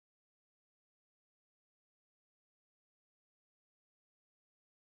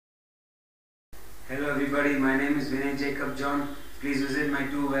Hello everybody, my name is Vinay Jacob John. Please visit my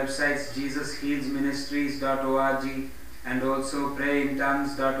two websites jesushealsministries.org and also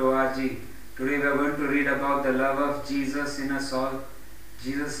prayintongues.org. Today we are going to read about the love of Jesus in us all.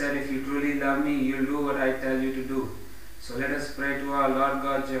 Jesus said, if you truly love me, you'll do what I tell you to do. So let us pray to our Lord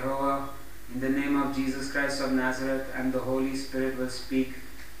God Jehovah in the name of Jesus Christ of Nazareth, and the Holy Spirit will speak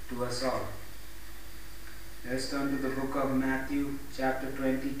to us all. Let us turn to the book of Matthew chapter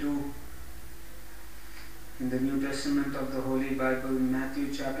 22. In the New Testament of the Holy Bible,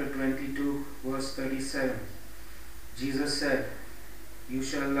 Matthew chapter 22 verse 37. Jesus said, you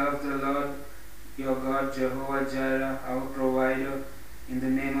shall love the Lord your God, Jehovah Jireh, our provider, in the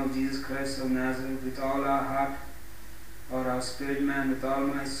name of Jesus Christ of Nazareth, with all our heart, or our spirit man, with all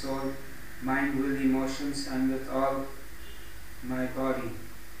my soul, mind, will, emotions, and with all my body,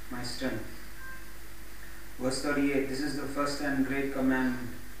 my strength. Verse 38, this is the first and great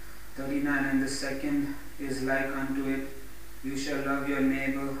commandment. 39, and the second is like unto it, you shall love your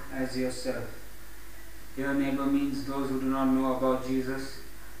neighbor as yourself. Your neighbor means those who do not know about Jesus.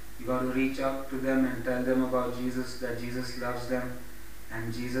 You got to reach out to them and tell them about Jesus, that Jesus loves them,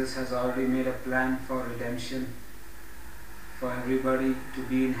 and Jesus has already made a plan for redemption, for everybody to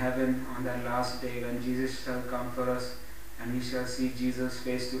be in heaven on that last day when Jesus shall come for us, and we shall see Jesus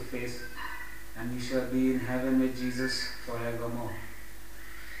face to face, and we shall be in heaven with Jesus forevermore.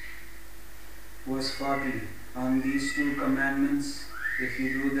 Verse 40, on these two commandments, if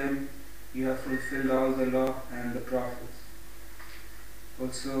you do them, you have fulfilled all the law and the prophets.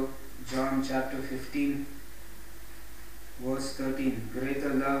 Also, John chapter 15, verse 13,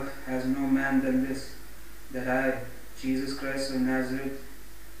 greater love has no man than this, that I, Jesus Christ of Nazareth,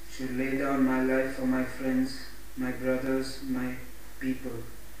 should lay down my life for my friends, my brothers, my people.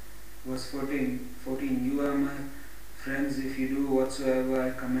 Verse 14, you are my friends if you do whatsoever I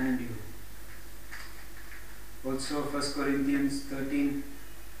command you. Also 1 Corinthians 13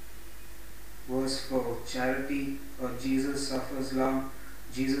 verse 4, charity, or Jesus suffers long,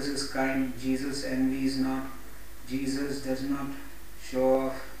 Jesus is kind, Jesus envies not, Jesus does not show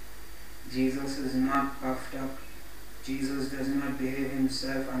off, Jesus is not puffed up, Jesus does not behave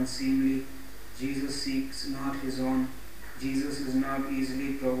himself unseemly, Jesus seeks not his own, Jesus is not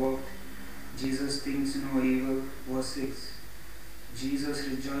easily provoked, Jesus thinks no evil. Verse 6, Jesus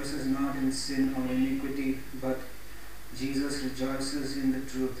rejoices not in sin or iniquity, but Jesus rejoices in the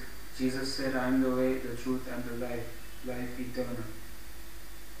truth. Jesus said, I am the way, the truth, and the life eternal.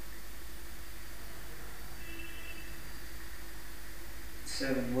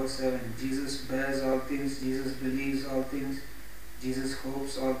 Verse 7, Jesus bears all things, Jesus believes all things, Jesus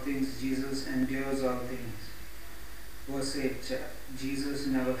hopes all things, Jesus endures all things. Verse 8, Jesus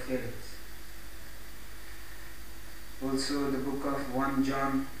never fails. Also the book of 1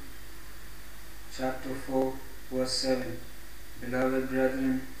 John chapter 4 verse 7, beloved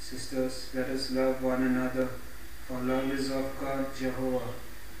brethren, sisters, let us love one another, for love is of God Jehovah,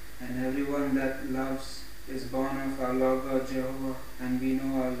 and everyone that loves is born of our Lord God Jehovah, and we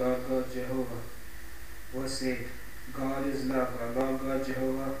know our Lord God Jehovah. Verse 8, God is love, our Lord God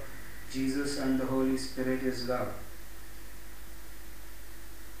Jehovah, Jesus and the Holy Spirit is love.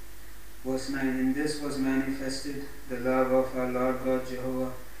 Verse 9, in this was manifested the love of our Lord God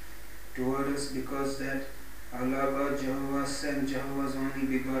Jehovah toward us, because that our Lord God Jehovah sent Jehovah's only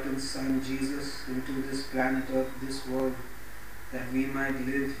begotten Son Jesus into this planet Earth, this world, that we might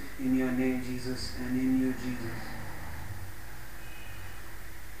live in your name, Jesus, and in you, Jesus.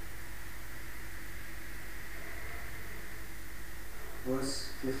 Verse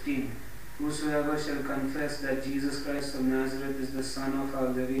 15, whosoever shall confess that Jesus Christ of Nazareth is the Son of our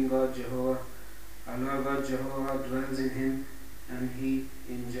living God Jehovah, our Lord God Jehovah dwells in him, and he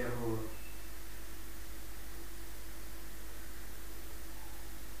in Jehovah.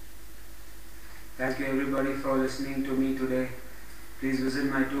 Thank you everybody for listening to me today. Please visit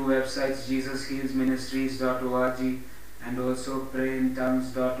my two websites, jesushealsministries.org and also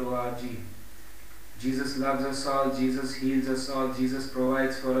prayintongues.org. Jesus loves us all, Jesus heals us all, Jesus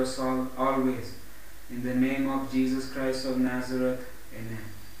provides for us all, always. In the name of Jesus Christ of Nazareth, amen.